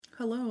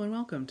Hello and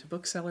welcome to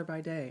Bookseller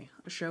by Day,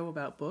 a show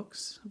about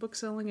books,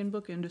 bookselling, and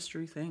book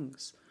industry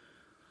things.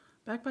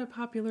 Backed by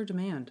popular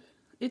demand,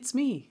 it's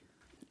me.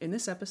 In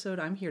this episode,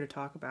 I'm here to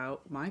talk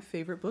about my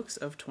favorite books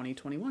of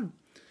 2021.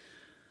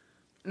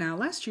 Now,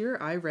 last year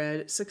I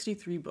read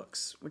 63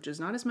 books, which is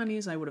not as many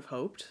as I would have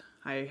hoped.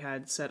 I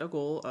had set a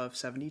goal of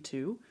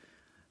 72,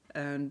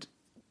 and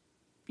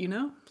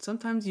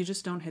sometimes you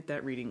just don't hit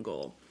that reading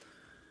goal.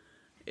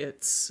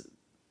 It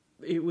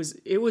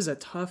was a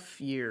tough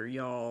year,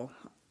 y'all.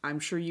 I'm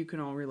sure you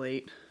can all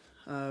relate.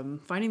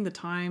 Finding the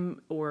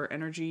time or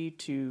energy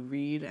to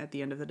read at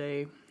the end of the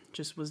day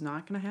just was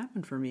not going to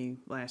happen for me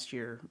last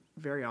year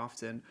very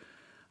often.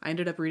 I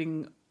ended up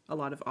reading a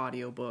lot of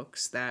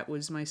audiobooks. That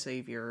was my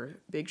savior.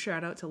 Big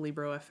shout out to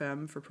Libro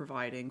FM for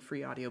providing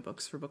free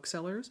audiobooks for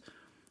booksellers.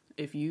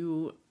 If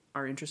you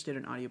are interested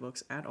in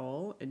audiobooks at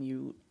all and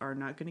you are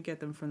not going to get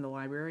them from the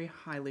library,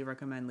 highly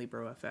recommend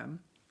Libro FM.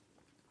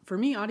 For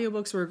me,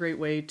 audiobooks were a great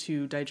way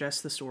to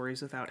digest the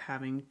stories without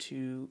having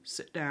to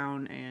sit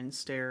down and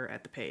stare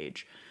at the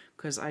page,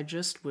 because I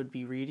just would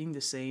be reading the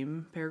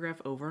same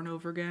paragraph over and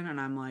over again, and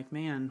I'm like,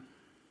 man,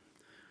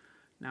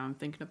 now I'm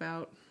thinking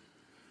about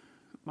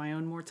my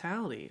own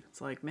mortality. It's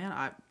like,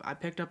 man, I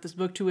picked up this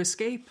book to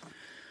escape.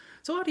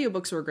 So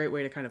audiobooks were a great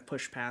way to kind of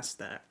push past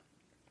that.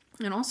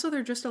 And also,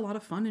 they're just a lot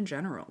of fun in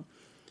general.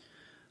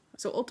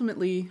 So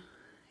ultimately,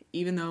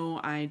 even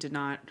though I did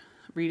not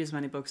read as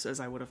many books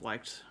as I would have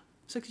liked,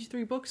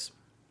 63 books,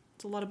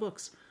 it's a lot of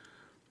books.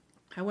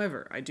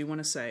 However, I do want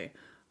to say,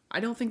 I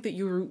don't think that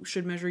you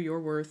should measure your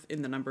worth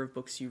in the number of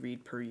books you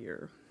read per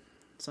year.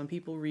 Some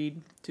people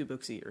read 2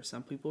 books a year.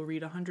 Some people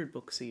read 100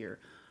 books a year.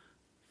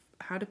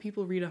 How do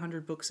people read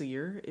 100 books a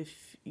year?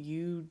 If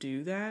you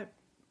do that,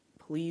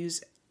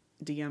 please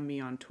DM me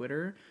on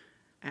Twitter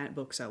at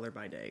Bookseller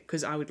by Day,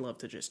 because I would love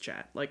to just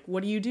chat. Like,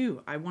 what do you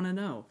do? I want to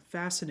know.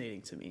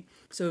 Fascinating to me.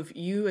 So if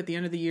you, at the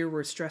end of the year,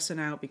 were stressing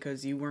out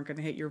because you weren't going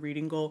to hit your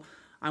reading goal,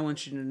 I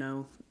want you to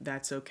know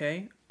that's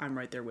okay. I'm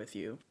right there with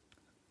you.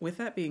 With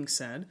that being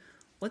said,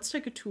 let's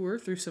take a tour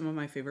through some of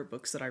my favorite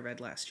books that I read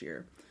last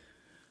year.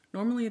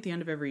 Normally at the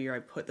end of every year I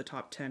put the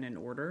top 10 in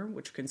order,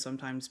 which can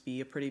sometimes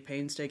be a pretty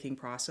painstaking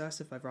process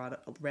if I've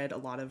read a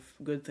lot of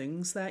good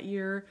things that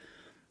year.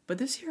 But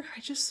this year I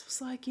just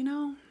was like,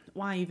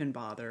 why even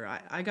bother?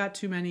 I got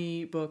too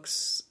many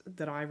books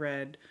that I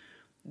read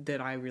that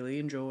I really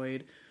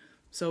enjoyed.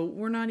 So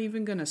we're not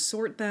even going to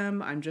sort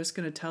them. I'm just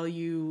going to tell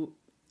you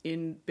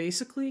in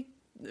basically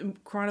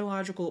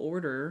chronological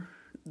order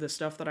the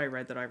stuff that I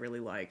read that I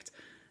really liked.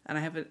 And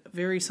I have a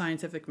very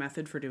scientific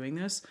method for doing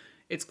this.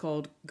 It's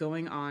called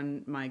going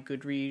on my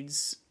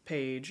Goodreads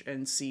page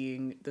and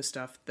seeing the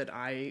stuff that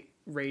I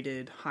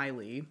rated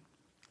highly.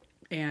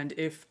 And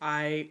if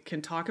I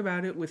can talk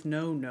about it with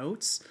no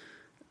notes,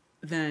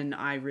 then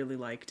I really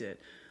liked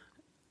it.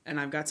 And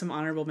I've got some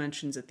honorable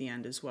mentions at the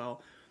end as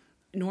well.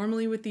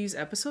 Normally with these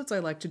episodes, I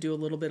like to do a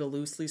little bit of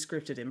loosely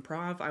scripted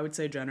improv. I would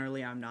say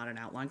generally I'm not an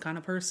outline kind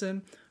of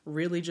person.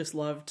 Really just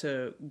love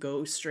to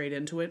go straight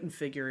into it and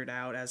figure it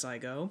out as I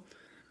go.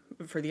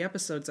 For the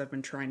episodes, I've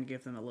been trying to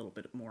give them a little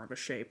bit more of a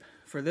shape.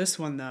 For this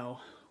one, though,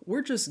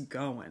 we're just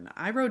going.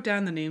 I wrote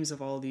down the names of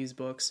all these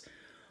books,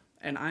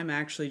 and I'm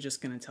actually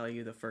just going to tell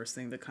you the first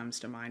thing that comes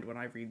to mind when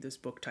I read this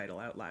book title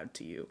out loud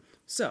to you.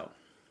 So,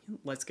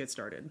 let's get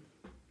started.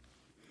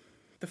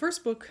 The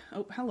first book...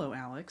 Oh, hello,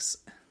 Alex.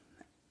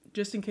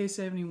 Just in case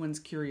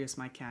anyone's curious,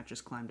 my cat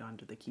just climbed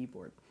onto the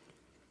keyboard.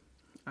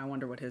 I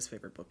wonder what his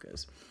favorite book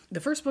is. The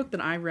first book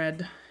that I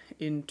read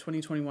in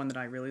 2021 that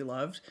I really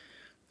loved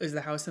is The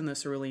House in the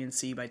Cerulean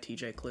Sea by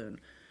T.J. Klune.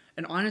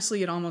 And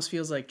honestly, it almost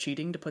feels like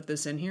cheating to put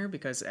this in here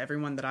because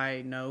everyone that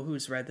I know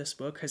who's read this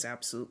book has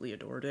absolutely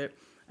adored it.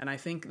 And I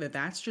think that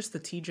that's just the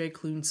T.J.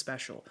 Klune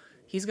special.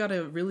 He's got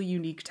a really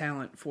unique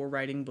talent for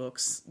writing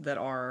books that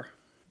are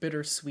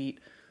bittersweet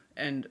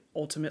and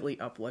ultimately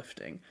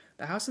uplifting.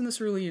 The House in the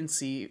Cerulean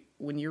Sea,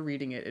 when you're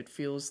reading it, it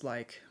feels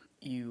like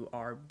you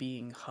are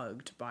being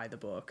hugged by the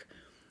book.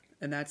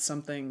 And that's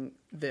something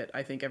that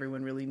I think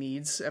everyone really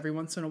needs every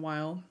once in a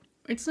while.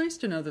 It's nice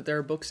to know that there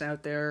are books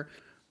out there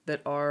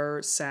that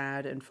are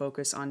sad and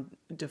focus on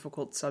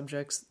difficult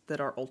subjects that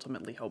are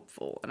ultimately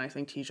hopeful. And I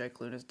think T.J.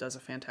 Klune does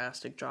a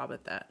fantastic job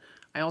at that.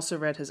 I also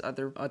read his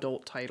other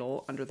adult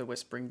title, Under the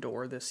Whispering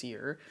Door, this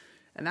year.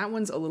 And that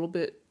one's a little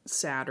bit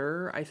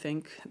sadder, I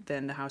think,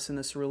 than The House in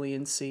the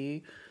Cerulean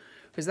Sea.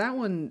 Because that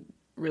one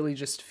really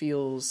just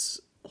feels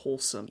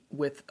wholesome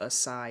with a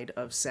side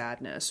of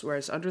sadness.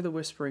 Whereas Under the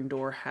Whispering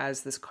Door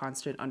has this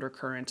constant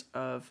undercurrent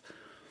of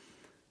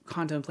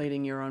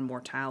contemplating your own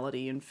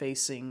mortality and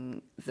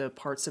facing the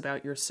parts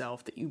about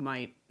yourself that you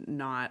might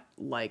not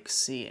like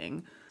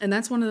seeing. And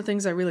that's one of the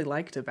things I really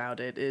liked about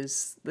it,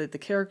 is that the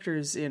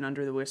characters in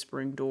Under the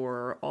Whispering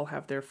Door all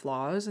have their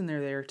flaws and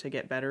they're there to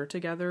get better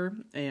together.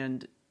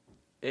 And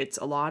it's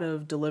a lot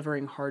of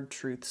delivering hard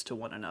truths to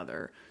one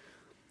another.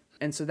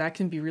 And so that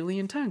can be really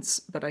intense.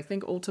 But I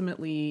think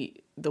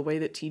ultimately the way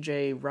that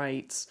TJ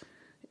writes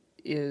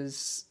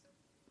is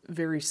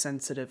very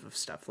sensitive of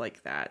stuff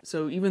like that.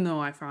 So even though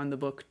I found the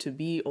book to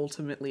be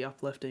ultimately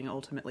uplifting,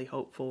 ultimately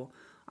hopeful,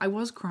 I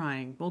was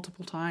crying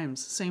multiple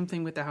times. Same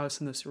thing with The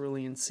House in the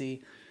Cerulean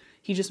Sea.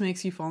 He just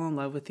makes you fall in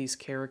love with these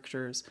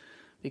characters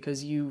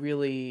because you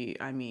really,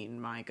 I mean,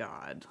 my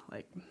God,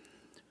 like,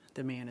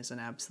 the man is an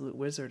absolute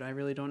wizard. I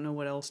really don't know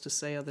what else to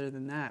say other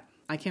than that.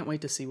 I can't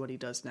wait to see what he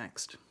does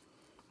next.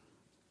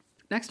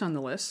 Next on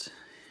the list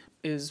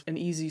is an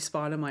easy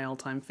spot of my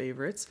all-time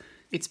favorites.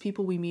 It's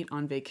People We Meet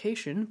on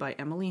Vacation by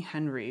Emily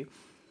Henry.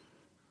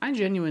 I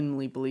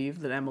genuinely believe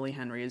that Emily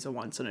Henry is a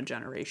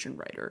once-in-a-generation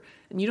writer,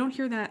 and you don't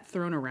hear that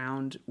thrown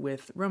around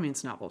with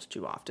romance novels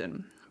too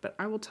often. But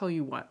I will tell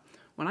you what,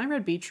 when I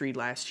read Beach Read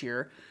last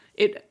year,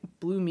 it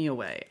blew me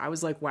away. I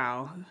was like,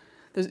 wow.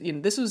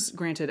 This was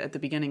granted at the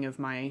beginning of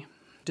my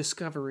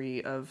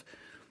discovery of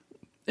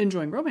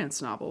enjoying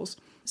romance novels.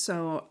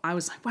 So I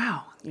was like,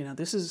 wow,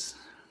 this is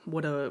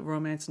what a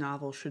romance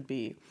novel should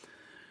be.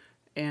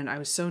 And I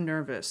was so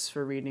nervous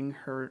for reading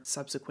her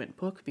subsequent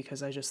book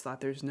because I just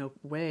thought there's no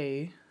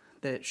way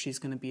that she's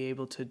going to be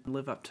able to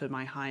live up to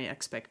my high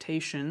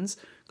expectations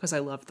because I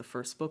loved the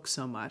first book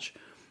so much.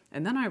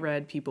 And then I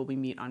read People We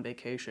Meet on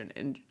Vacation,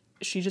 and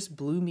she just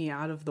blew me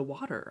out of the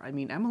water. I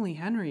mean, Emily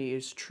Henry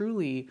is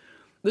truly,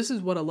 this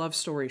is what a love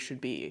story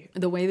should be.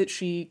 The way that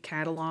she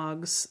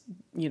catalogs,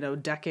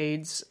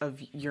 decades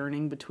of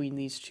yearning between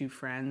these two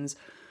friends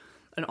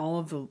and all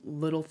of the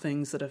little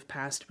things that have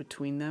passed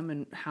between them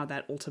and how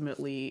that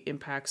ultimately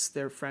impacts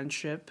their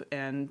friendship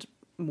and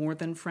more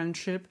than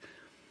friendship.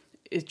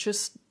 It's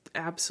just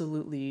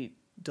absolutely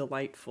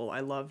delightful. I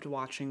loved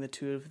watching the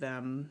two of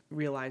them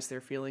realize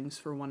their feelings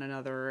for one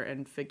another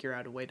and figure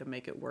out a way to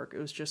make it work. It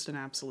was just an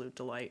absolute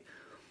delight.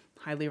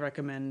 Highly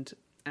recommend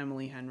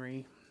Emily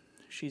Henry.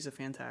 She's a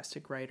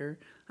fantastic writer.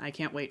 I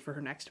can't wait for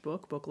her next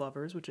book, Book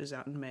Lovers, which is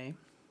out in May.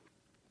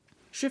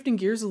 Shifting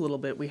gears a little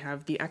bit, we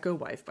have The Echo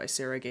Wife by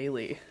Sarah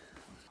Gailey.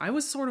 I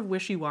was sort of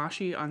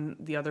wishy-washy on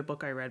the other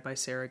book I read by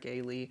Sarah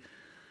Gailey,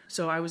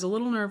 so I was a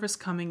little nervous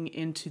coming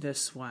into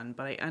this one,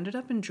 but I ended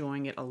up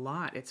enjoying it a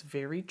lot. It's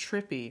very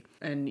trippy,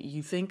 and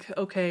you think,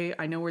 okay,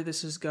 I know where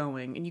this is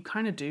going, and you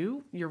kind of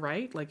do. You're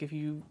right. Like, if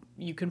you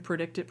can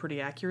predict it pretty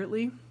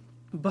accurately,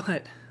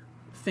 but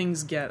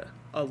things get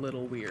a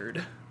little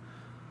weird.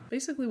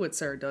 Basically, what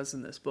Sarah does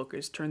in this book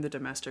is turn the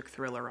domestic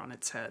thriller on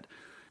its head.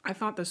 I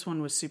thought this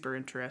one was super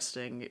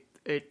interesting.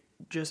 It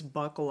just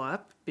buckle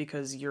up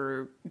because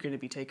you're going to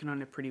be taken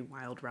on a pretty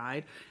wild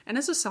ride. And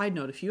as a side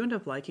note, if you end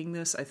up liking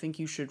this, I think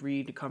you should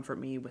read Comfort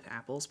Me with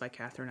Apples by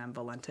Catherine M.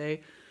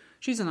 Valente.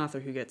 She's an author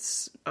who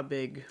gets a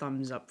big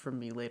thumbs up from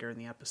me later in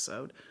the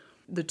episode.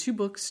 The two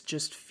books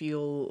just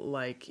feel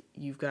like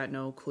you've got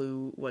no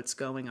clue what's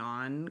going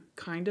on,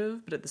 kind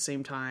of, but at the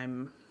same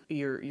time,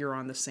 you're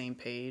on the same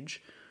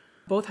page.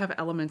 Both have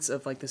elements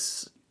of like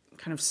this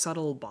kind of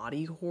subtle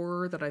body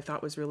horror that I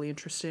thought was really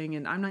interesting,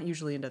 and I'm not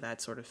usually into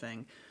that sort of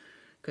thing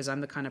because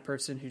I'm the kind of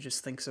person who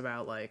just thinks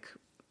about like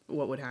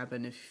what would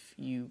happen if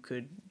you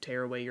could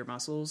tear away your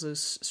muscles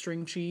as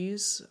string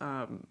cheese.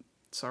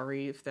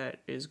 Sorry if that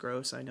is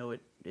gross, I know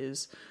it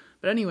is,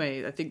 but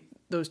anyway, I think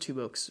those two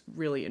books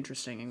really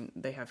interesting, and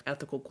they have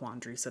ethical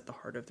quandaries at the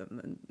heart of them,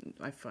 and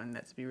I find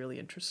that to be really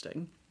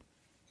interesting.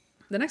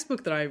 The next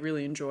book that I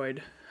really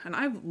enjoyed, and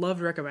I've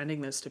loved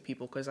recommending this to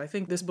people because I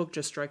think this book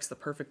just strikes the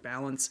perfect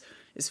balance,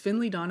 is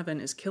Finlay Donovan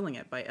is Killing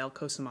It by Elle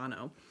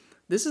Cosimano.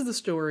 This is the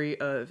story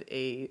of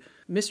a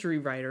mystery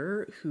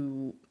writer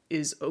who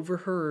is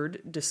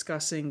overheard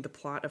discussing the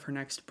plot of her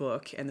next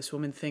book, and this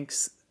woman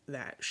thinks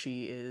that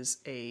she is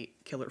a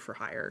killer for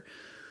hire.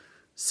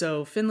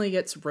 So Finlay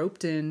gets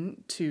roped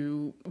in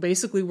to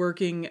basically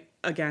working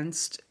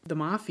against the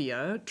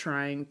mafia,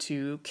 trying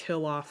to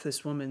kill off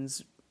this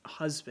woman's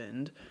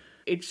husband.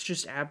 It's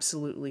just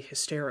absolutely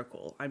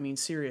hysterical. I mean,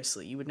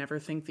 seriously, you would never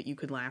think that you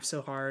could laugh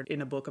so hard in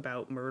a book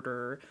about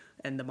murder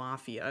and the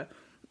mafia,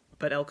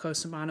 but Elle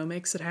Cosimano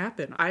makes it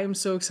happen. I am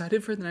so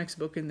excited for the next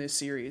book in this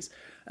series.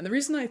 And the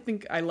reason I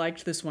think I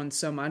liked this one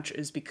so much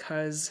is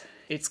because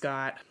it's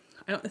got,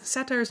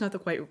 satire is not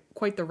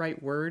quite the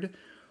right word,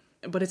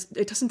 but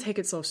it doesn't take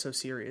itself so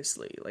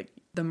seriously. Like,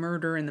 the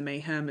murder and the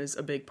mayhem is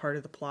a big part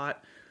of the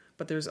plot,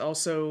 but there's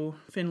also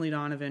Finlay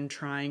Donovan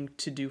trying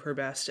to do her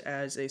best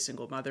as a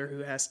single mother who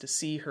has to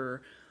see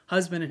her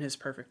husband and his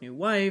perfect new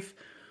wife,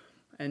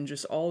 and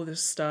just all of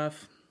this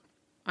stuff.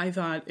 I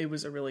thought it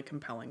was a really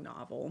compelling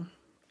novel.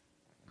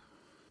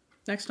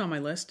 Next on my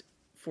list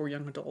for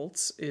young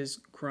adults is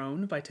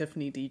Grown by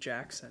Tiffany D.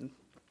 Jackson.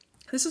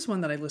 This is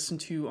one that I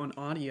listened to on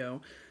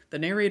audio. The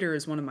narrator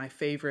is one of my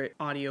favorite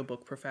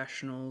audiobook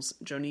professionals,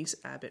 Jonice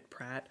Abbott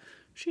Pratt.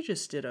 She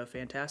just did a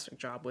fantastic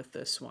job with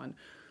this one.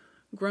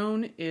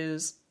 Grown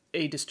is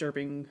a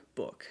disturbing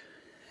book,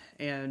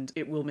 and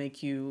it will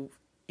make you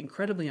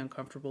incredibly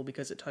uncomfortable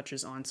because it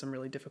touches on some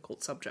really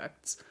difficult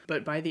subjects.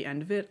 But by the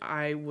end of it,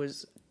 I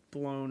was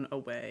blown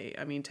away.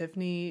 I mean,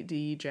 Tiffany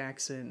D.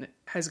 Jackson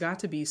has got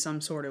to be some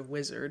sort of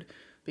wizard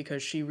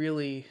because she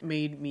really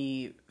made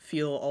me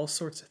feel all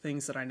sorts of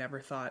things that I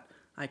never thought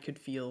I could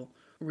feel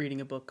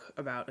reading a book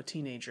about a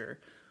teenager.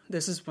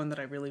 This is one that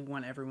I really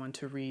want everyone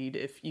to read.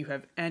 If you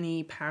have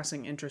any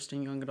passing interest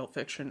in young adult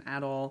fiction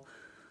at all,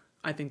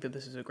 I think that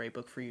this is a great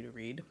book for you to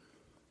read.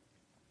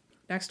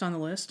 Next on the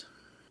list,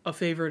 a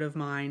favorite of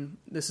mine,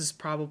 this is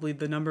probably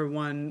the number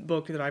one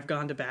book that I've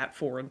gone to bat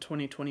for in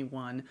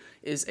 2021,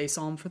 is A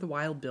Psalm for the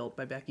Wild-Built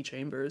by Becky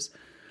Chambers.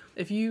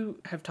 If you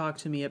have talked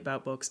to me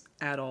about books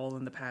at all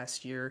in the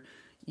past year,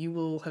 you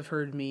will have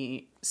heard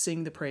me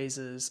sing the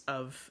praises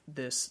of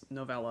this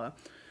novella.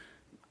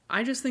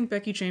 I just think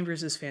Becky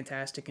Chambers is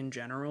fantastic in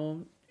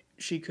general.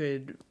 She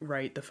could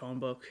write the phone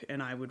book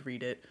and I would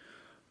read it.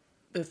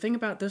 The thing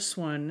about this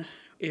one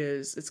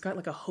is it's got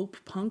like a hope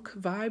punk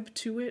vibe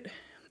to it.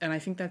 And I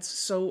think that's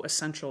so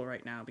essential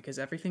right now because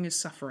everything is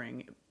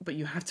suffering. But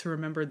you have to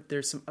remember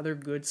there's some other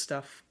good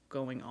stuff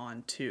going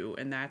on too.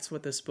 And that's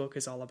what this book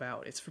is all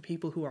about. It's for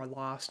people who are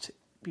lost,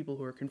 people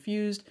who are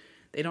confused.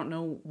 They don't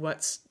know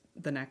what's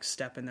the next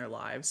step in their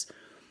lives.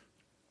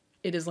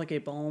 It is like a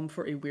balm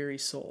for a weary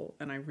soul.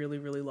 And I really,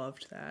 really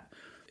loved that.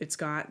 It's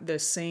got the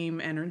same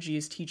energy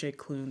as TJ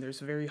Klune.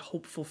 There's a very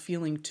hopeful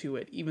feeling to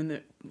it, even though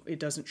it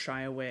doesn't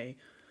shy away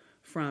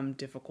from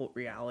difficult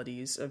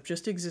realities of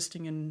just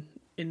existing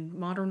in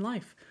modern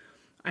life.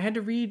 I had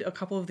to read a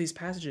couple of these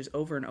passages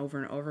over and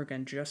over and over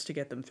again just to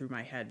get them through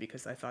my head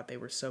because I thought they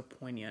were so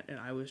poignant. And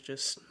I was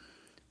just,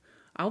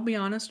 I'll be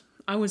honest,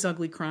 I was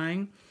ugly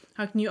crying.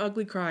 How can you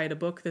ugly cry at a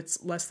book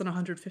that's less than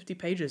 150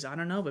 pages? I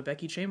don't know, but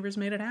Becky Chambers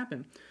made it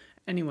happen.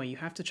 Anyway, you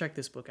have to check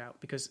this book out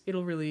because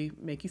it'll really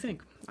make you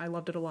think. I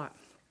loved it a lot.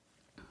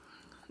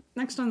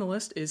 Next on the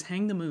list is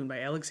Hang the Moon by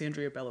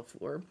Alexandria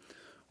Bellafleur.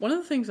 One of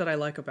the things that I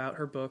like about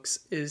her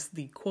books is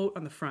the quote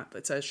on the front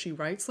that says she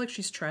writes like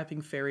she's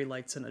trapping fairy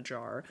lights in a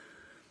jar.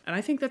 And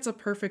I think that's a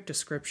perfect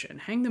description.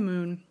 Hang the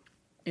Moon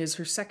is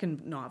her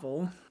second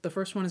novel. The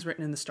first one is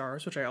Written in the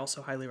Stars, which I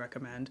also highly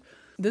recommend.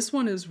 This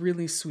one is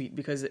really sweet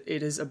because it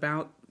is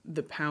about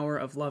the power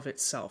of love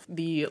itself.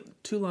 The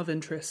two love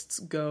interests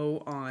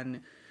go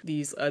on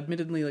these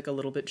admittedly like a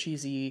little bit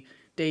cheesy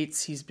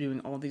dates. He's doing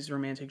all these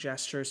romantic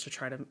gestures to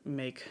try to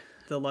make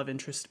the love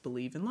interest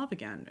believe in love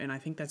again. And I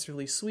think that's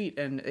really sweet.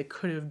 And it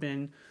could have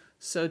been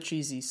so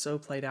cheesy, so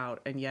played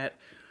out. And yet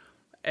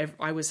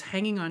I was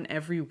hanging on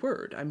every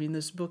word. I mean,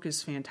 this book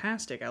is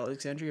fantastic.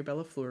 Alexandria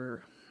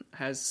Bellafleur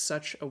has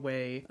such a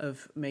way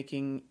of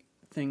making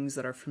things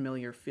that are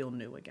familiar feel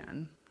new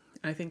again.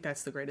 I think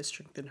that's the greatest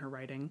strength in her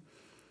writing.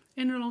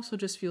 And it also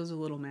just feels a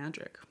little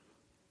magic.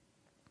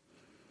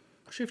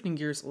 Shifting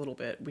gears a little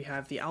bit, we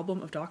have The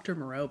Album of Dr.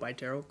 Moreau by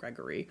Daryl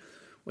Gregory,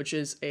 which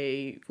is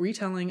a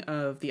retelling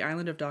of The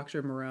Island of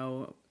Dr.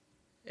 Moreau,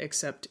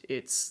 except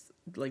it's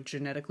like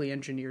genetically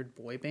engineered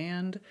boy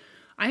band.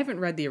 I haven't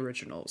read the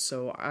original,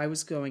 so I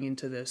was going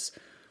into this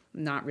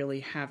not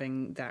really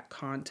having that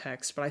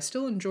context, but I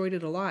still enjoyed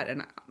it a lot.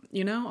 And,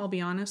 you know, I'll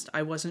be honest,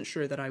 I wasn't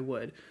sure that I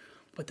would.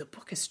 But the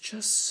book is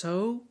just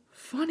so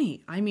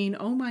funny. I mean,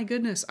 oh my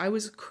goodness, I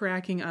was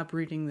cracking up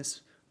reading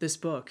this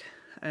book.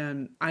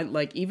 And I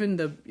like even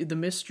the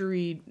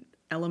mystery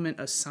element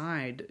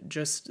aside,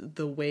 just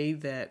the way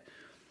that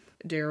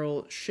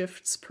Daryl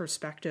shifts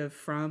perspective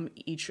from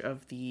each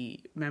of the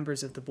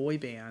members of the boy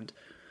band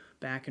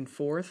back and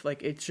forth.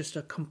 Like, it's just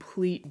a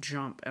complete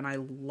jump, and I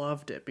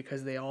loved it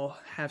because they all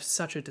have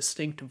such a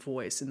distinct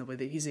voice, and the way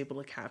that he's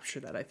able to capture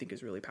that I think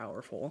is really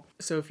powerful.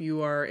 So if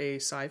you are a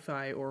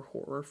sci-fi or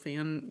horror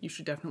fan, you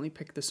should definitely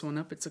pick this one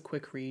up. It's a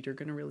quick read. You're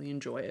going to really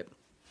enjoy it.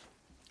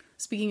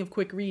 Speaking of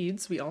quick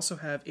reads, we also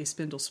have A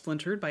Spindle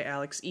Splintered by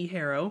Alex E.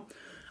 Harrow.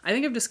 I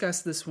think I've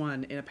discussed this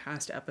one in a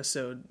past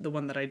episode, the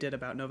one that I did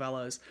about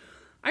novellas.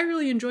 I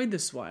really enjoyed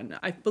this one.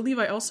 I believe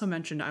I also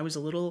mentioned I was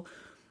a little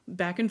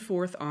back and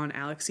forth on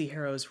Alex E.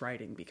 Harrow's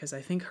writing because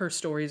I think her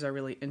stories are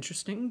really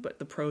interesting, but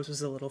the prose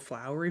was a little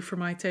flowery for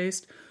my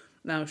taste.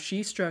 Now,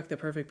 she struck the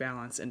perfect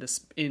balance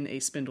in A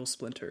Spindle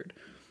Splintered.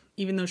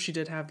 Even though she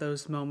did have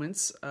those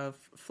moments of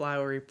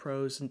flowery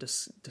prose and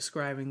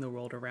describing the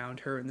world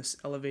around her in this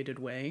elevated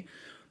way,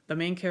 the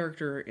main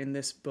character in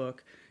this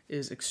book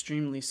is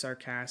extremely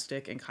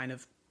sarcastic and kind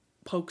of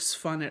pokes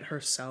fun at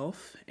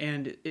herself,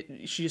 and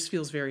she just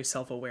feels very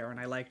self-aware, and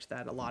I liked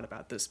that a lot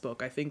about this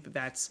book. I think that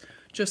that's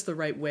just the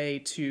right way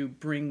to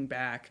bring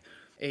back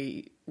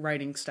a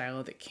writing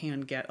style that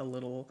can get a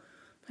little...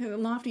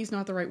 lofty is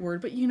not the right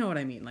word, but you know what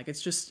I mean. Like,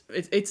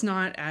 it's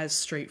not as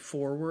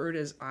straightforward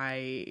as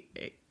I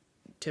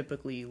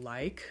typically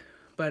like,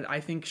 but I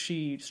think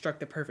she struck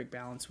the perfect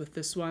balance with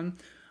this one.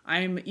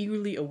 I'm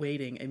eagerly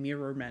awaiting A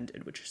Mirror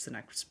Mended, which is the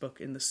next book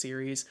in the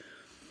series,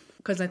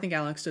 because I think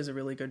Alex does a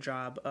really good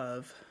job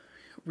of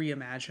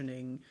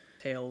reimagining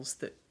tales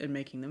and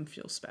making them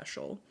feel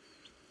special.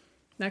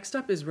 Next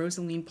up is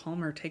Rosaline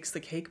Palmer Takes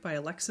the Cake by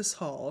Alexis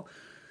Hall.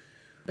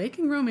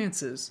 Baking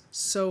romance is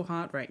so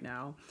hot right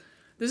now.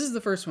 This is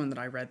the first one that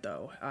I read,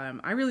 though.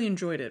 I really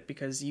enjoyed it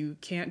because you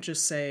can't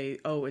just say,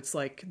 oh, it's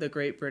like the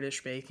Great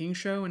British Baking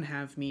Show and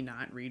have me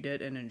not read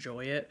it and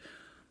enjoy it.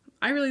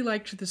 I really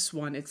liked this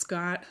one. It's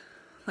got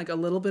like a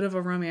little bit of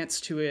a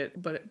romance to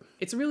it, but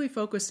it's really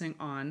focusing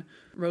on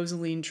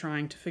Rosaline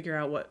trying to figure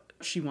out what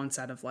she wants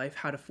out of life,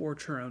 how to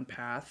forge her own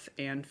path,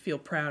 and feel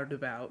proud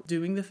about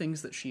doing the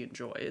things that she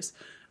enjoys.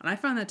 And I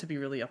found that to be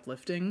really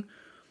uplifting.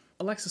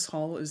 Alexis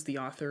Hall is the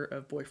author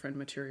of Boyfriend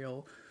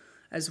Material,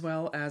 as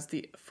well as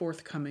the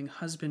forthcoming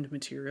Husband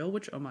material,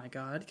 which, oh my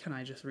god, can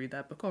I just read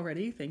that book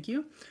already? Thank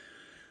you.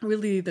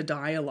 Really, the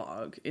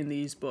dialogue in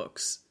these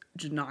books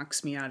just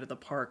knocks me out of the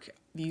park.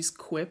 These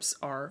quips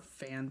are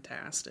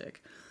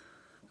fantastic.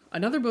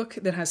 Another book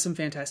that has some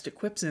fantastic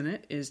quips in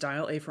it is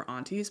Dial A for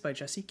Aunties by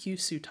Jessie Q.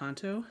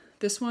 Sutanto.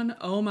 This one,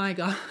 oh my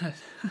god.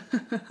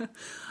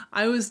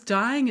 I was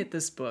dying at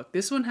this book.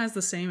 This one has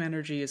the same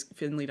energy as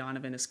Finley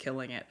Donovan is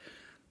killing it.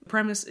 The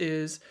premise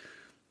is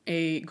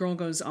a girl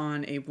goes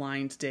on a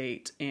blind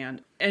date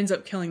and ends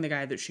up killing the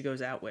guy that she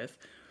goes out with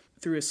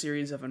through a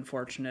series of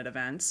unfortunate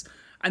events,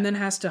 and then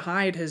has to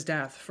hide his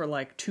death for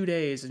like 2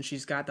 days, and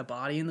she's got the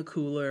body in the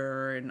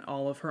cooler, and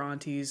all of her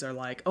aunties are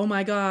like, oh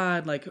my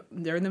god, like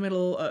they're in the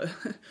middle,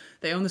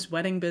 they own this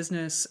wedding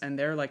business, and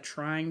they're like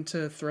trying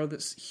to throw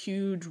this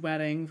huge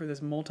wedding for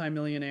this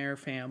multimillionaire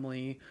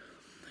family,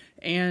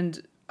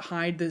 and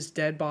hide this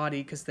dead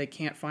body because they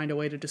can't find a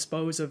way to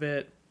dispose of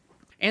it.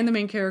 And the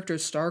main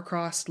character's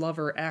star-crossed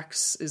lover,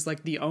 X, is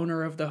like the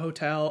owner of the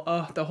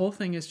hotel. The whole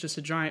thing is just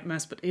a giant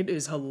mess, but it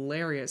is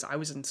hilarious. I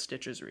was in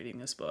stitches reading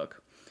this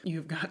book.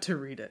 You've got to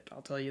read it,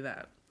 I'll tell you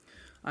that.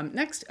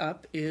 Next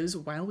up is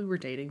While We Were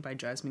Dating by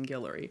Jasmine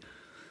Guillory.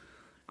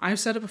 I've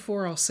said it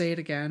before, I'll say it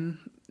again.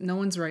 No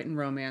one's writing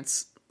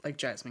romance like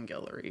Jasmine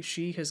Guillory.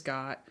 She has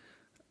got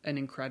an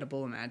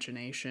incredible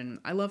imagination.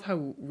 I love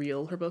how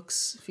real her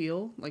books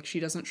feel. Like, she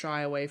doesn't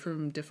shy away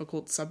from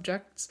difficult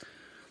subjects.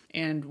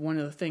 And one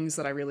of the things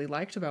that I really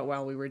liked about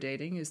While We Were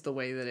Dating is the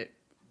way that it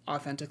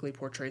authentically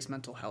portrays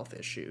mental health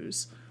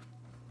issues.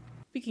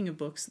 Speaking of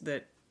books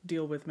that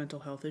deal with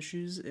mental health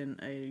issues in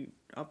a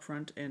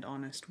upfront and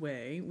honest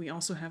way, we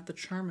also have The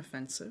Charm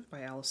Offensive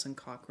by Alison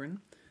Cochrane.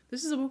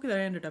 This is a book that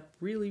I ended up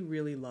really,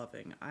 really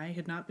loving. I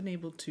had not been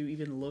able to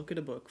even look at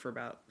a book for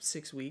about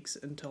 6 weeks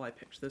until I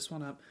picked this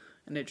one up,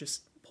 and it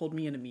just pulled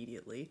me in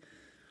immediately.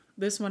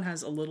 This one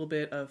has a little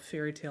bit of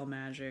fairy tale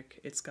magic.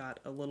 It's got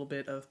a little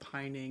bit of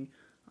pining.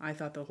 I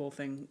thought the whole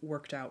thing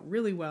worked out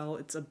really well.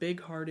 It's a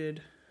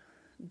big-hearted,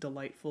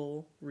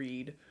 delightful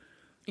read.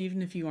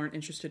 Even if you aren't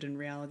interested in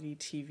reality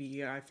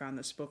TV, I found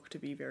this book to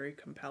be very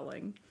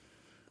compelling.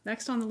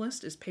 Next on the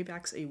list is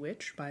Payback's a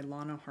Witch by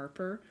Lana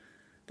Harper.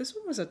 This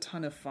one was a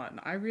ton of fun.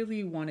 I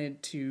really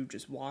wanted to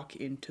just walk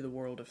into the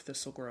world of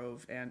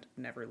Thistlegrove and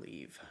never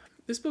leave.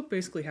 This book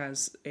basically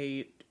has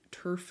a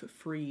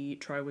turf-free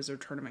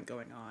Triwizard tournament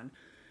going on,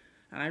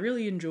 and I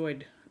really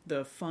enjoyed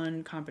the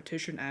fun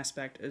competition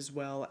aspect as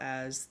well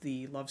as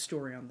the love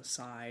story on the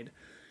side,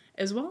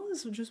 as well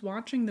as just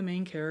watching the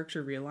main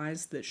character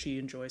realize that she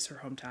enjoys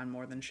her hometown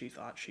more than she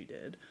thought she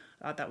did.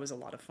 I thought that was a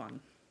lot of fun.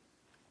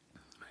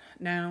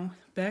 Now,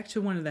 back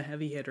to one of the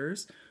heavy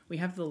hitters, we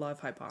have The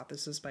Love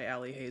Hypothesis by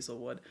Ali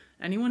Hazelwood.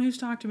 Anyone who's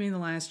talked to me in the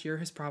last year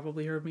has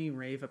probably heard me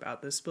rave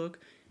about this book,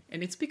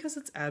 and it's because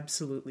it's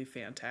absolutely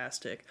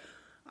fantastic.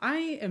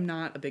 I am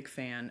not a big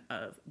fan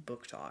of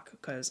Book Talk,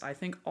 because I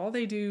think all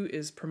they do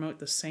is promote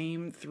the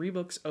same 3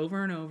 books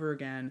over and over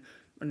again,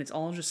 and it's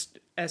all just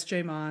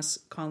S.J. Moss,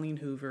 Colleen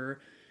Hoover,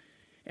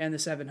 and The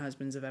 7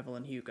 Husbands of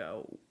Evelyn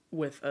Hugo,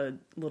 with a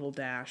little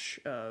dash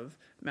of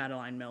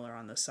Madeline Miller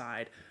on the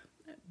side.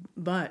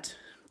 But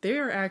they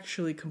are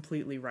actually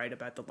completely right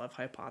about The Love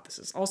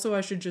Hypothesis. Also,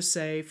 I should just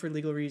say, for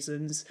legal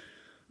reasons,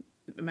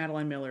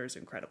 Madeline Miller is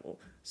incredible.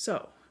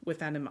 So, with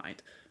that in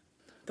mind,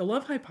 The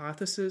Love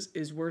Hypothesis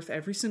is worth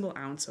every single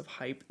ounce of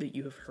hype that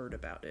you have heard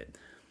about it.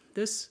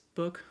 This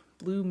book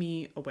blew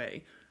me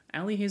away.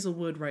 Ali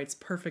Hazelwood writes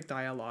perfect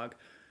dialogue,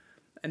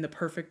 and the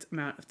perfect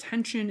amount of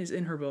tension is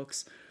in her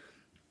books.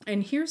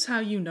 And here's how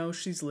you know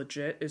she's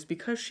legit, is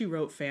because she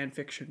wrote fan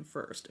fiction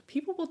first.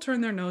 People will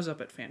turn their nose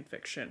up at fan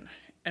fiction,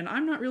 and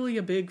I'm not really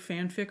a big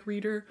fanfic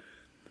reader,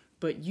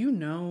 but you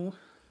know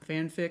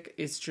fanfic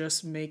is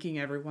just making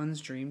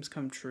everyone's dreams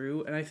come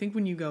true, and I think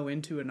when you go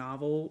into a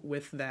novel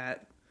with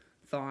that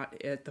thought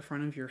at the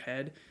front of your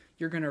head,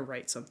 you're going to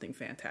write something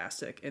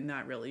fantastic, and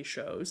that really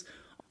shows.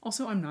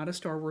 Also, I'm not a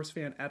Star Wars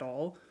fan at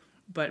all,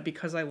 but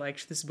because I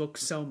liked this book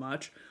so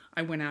much,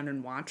 I went out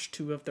and watched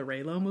 2 of the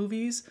Reylo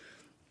movies.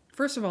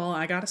 First of all,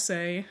 I gotta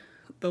say,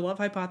 The Love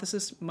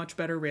Hypothesis, much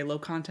better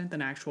Reylo content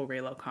than actual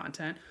Reylo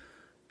content.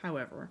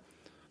 However,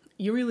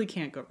 you really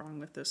can't go wrong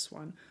with this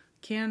one.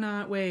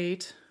 Cannot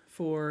wait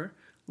for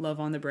Love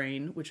on the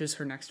Brain, which is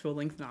her next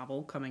full-length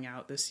novel coming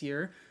out this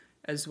year,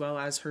 as well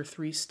as her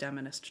 3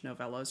 STEMinist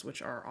novellas,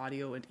 which are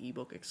audio and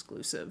ebook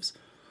exclusives.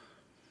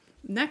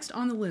 Next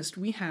on the list,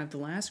 we have The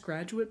Last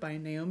Graduate by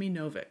Naomi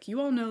Novik. You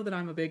all know that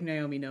I'm a big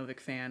Naomi Novik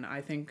fan.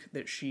 I think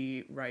that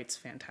she writes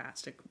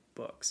fantastic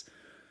books.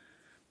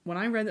 When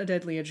I read A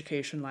Deadly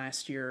Education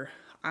last year,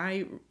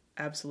 I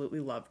absolutely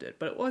loved it,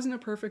 but it wasn't a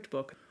perfect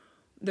book.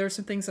 There are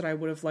some things that I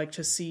would have liked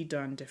to see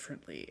done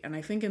differently, and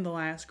I think in The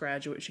Last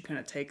Graduate, she kind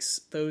of takes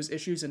those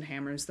issues and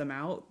hammers them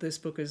out. This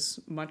book is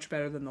much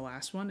better than the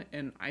last one,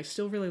 and I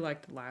still really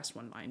liked the last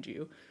one, mind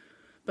you.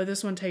 But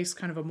this one takes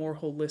kind of a more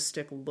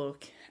holistic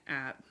look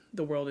at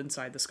the world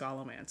inside the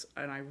Scholomance,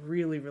 and I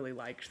really, really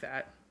liked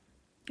that.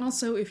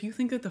 Also, if you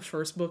think that the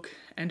first book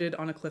ended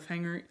on a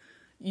cliffhanger,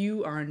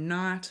 you are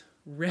not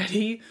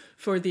ready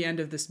for the end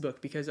of this book,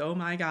 because oh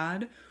my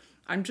god,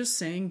 I'm just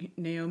saying,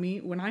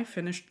 Naomi, when I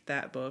finished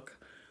that book,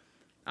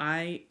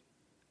 I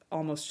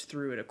almost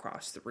threw it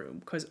across the room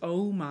because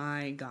oh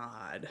my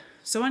god.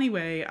 So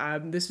anyway,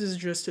 this is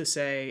just to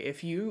say,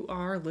 if you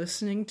are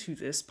listening to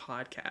this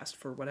podcast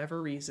for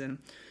whatever reason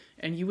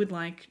and you would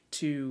like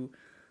to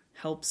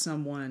help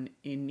someone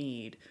in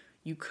need,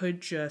 you could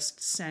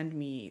just send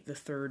me the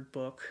third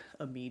book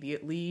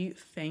immediately.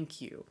 Thank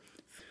you.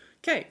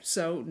 Okay,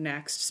 so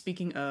next,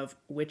 speaking of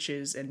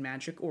witches and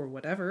magic or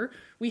whatever,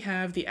 we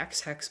have The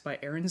Ex-Hex by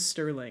Erin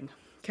Sterling.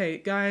 Okay,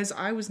 guys,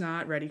 I was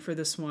not ready for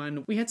this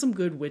one. We had some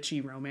good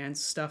witchy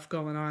romance stuff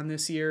going on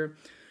this year,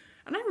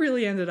 and I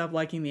really ended up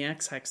liking The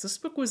Ex-Hex. This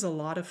book was a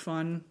lot of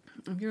fun.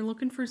 If you're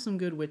looking for some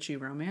good witchy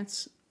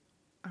romance,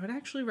 I would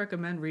actually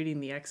recommend reading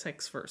The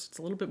Ex-Hex first. It's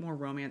a little bit more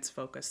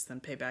romance-focused than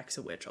Payback's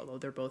a Witch, although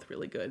they're both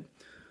really good.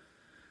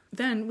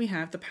 Then we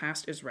have The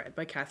Past is Red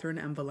by Catherine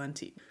M.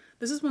 Valenti.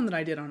 This is one that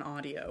I did on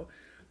audio,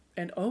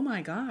 and oh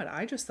my god,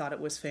 I just thought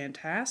it was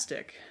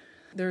fantastic.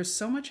 There's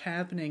so much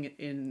happening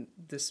in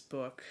this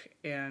book,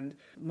 and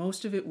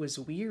most of it was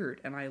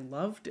weird, and I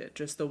loved it.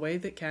 Just the way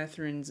that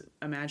Catherine's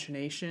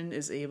imagination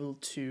is able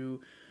to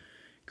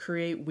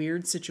create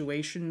weird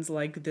situations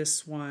like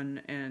this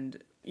one,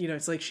 and, you know,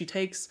 it's like she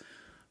takes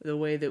the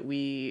way that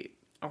we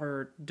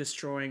are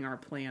destroying our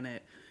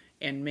planet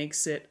and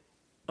makes it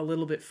a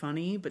little bit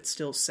funny, but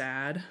still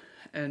sad,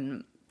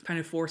 and kind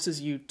of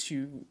forces you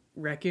to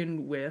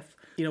reckon with,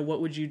 you know,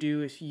 what would you do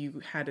if you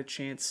had a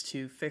chance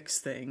to fix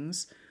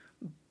things,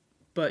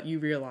 but you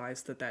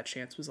realized that that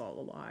chance was all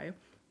a lie.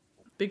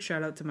 Big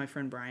shout out to my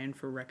friend Brian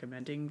for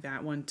recommending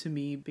that one to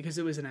me because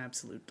it was an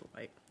absolute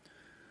delight.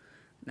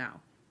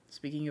 Now,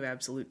 speaking of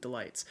absolute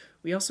delights,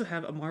 we also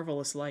have A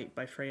Marvelous Light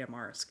by Freya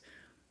Marsk.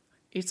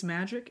 It's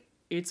magic,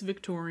 it's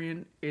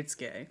Victorian, it's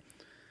gay.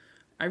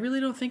 I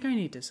really don't think I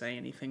need to say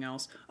anything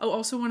else. Oh,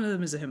 also one of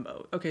them is a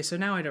himbo. Okay, so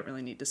now I don't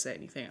really need to say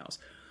anything else.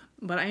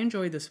 But I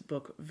enjoyed this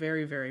book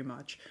very, very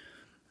much.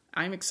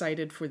 I'm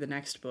excited for the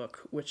next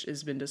book, which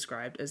has been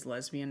described as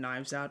Lesbian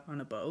Knives Out on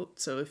a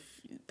Boat. So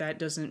if that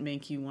doesn't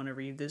make you want to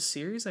read this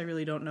series, I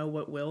really don't know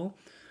what will.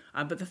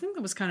 But the thing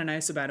that was kind of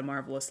nice about A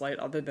Marvelous Light,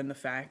 other than the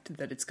fact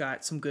that it's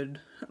got some good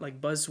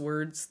like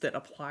buzzwords that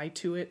apply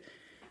to it,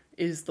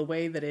 is the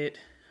way that it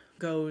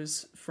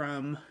goes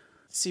from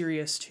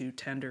serious to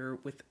tender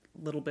with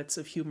little bits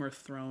of humor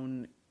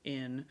thrown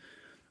in.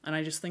 And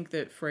I just think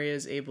that Freya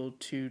is able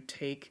to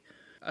take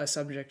a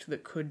subject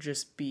that could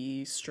just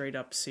be straight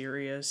up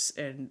serious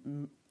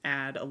and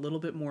add a little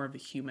bit more of a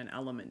human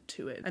element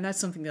to it. And that's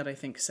something that I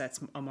think sets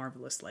A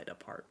Marvelous Light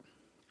apart.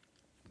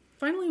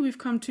 Finally, we've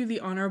come to the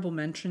honorable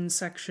mentions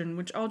section,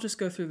 which I'll just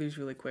go through these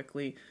really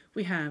quickly.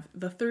 We have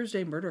The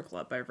Thursday Murder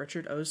Club by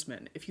Richard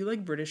Osman. If you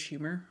like British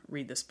humor,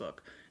 read this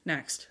book.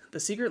 Next,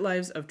 The Secret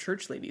Lives of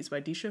Church Ladies by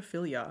Disha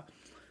Philya.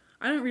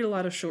 I don't read a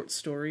lot of short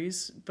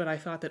stories, but I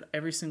thought that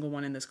every single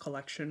one in this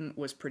collection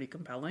was pretty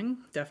compelling.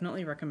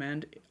 Definitely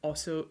recommend.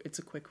 Also, it's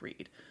a quick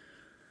read.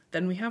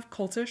 Then we have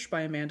Cultish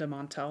by Amanda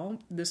Montell.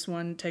 This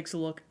one takes a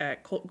look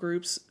at cult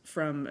groups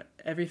from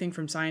everything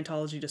from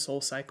Scientology to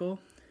SoulCycle.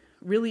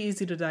 Really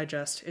easy to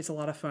digest. It's a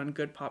lot of fun,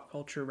 good pop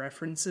culture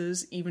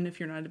references. Even if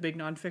you're not a big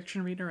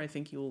nonfiction reader, I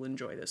think you will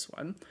enjoy this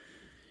one.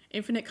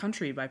 Infinite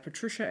Country by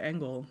Patricia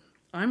Engel.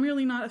 I'm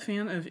really not a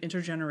fan of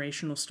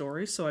intergenerational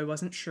stories, so I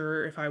wasn't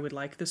sure if I would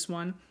like this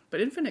one, but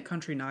Infinite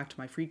Country knocked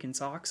my freaking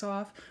socks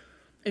off.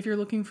 If you're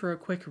looking for a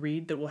quick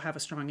read that will have a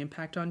strong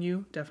impact on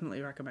you,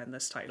 definitely recommend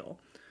this title.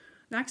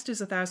 Next is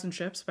 1,000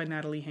 Ships by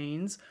Natalie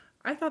Haynes.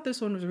 I thought this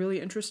one was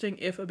really interesting,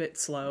 if a bit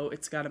slow.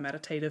 It's got a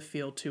meditative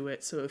feel to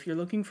it, so if you're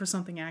looking for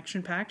something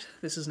action-packed,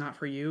 this is not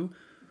for you,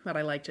 but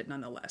I liked it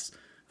nonetheless.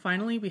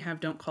 Finally, we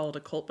have Don't Call It a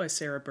Cult by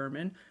Sarah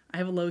Berman. I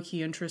have a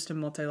low-key interest in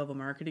multi-level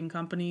marketing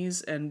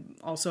companies, and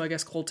also, I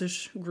guess,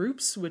 cultish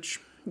groups, which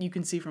you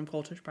can see from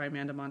Cultish by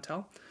Amanda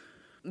Montell.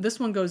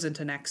 This one goes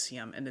into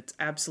NXIVM, and it's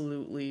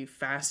absolutely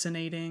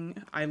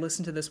fascinating. I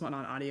listened to this one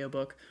on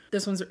audiobook.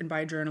 This one's written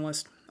by a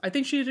journalist. I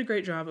think she did a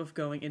great job of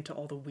going into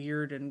all the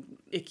weird and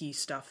icky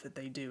stuff that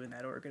they do in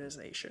that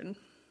organization.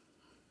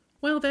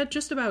 Well, that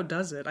just about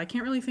does it. I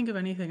can't really think of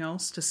anything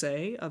else to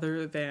say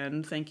other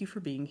than thank you for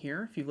being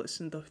here. If you've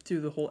listened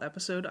through the whole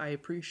episode, I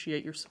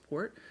appreciate your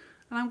support,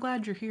 and I'm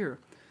glad you're here.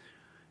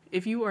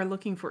 If you are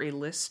looking for a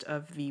list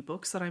of the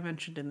books that I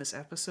mentioned in this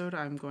episode,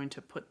 I'm going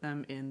to put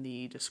them in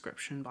the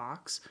description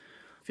box.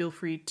 Feel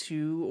free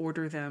to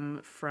order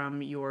them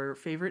from your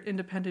favorite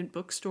independent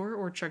bookstore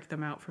or check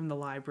them out from the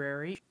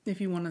library.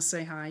 If you want to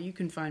say hi, you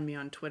can find me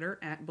on Twitter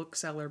at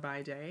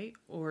booksellerbyday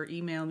or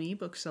email me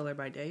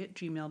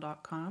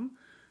booksellerbyday@gmail.com.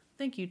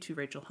 Thank you to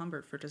Rachel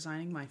Humbert for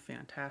designing my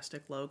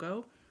fantastic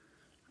logo.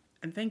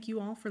 And thank you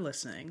all for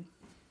listening.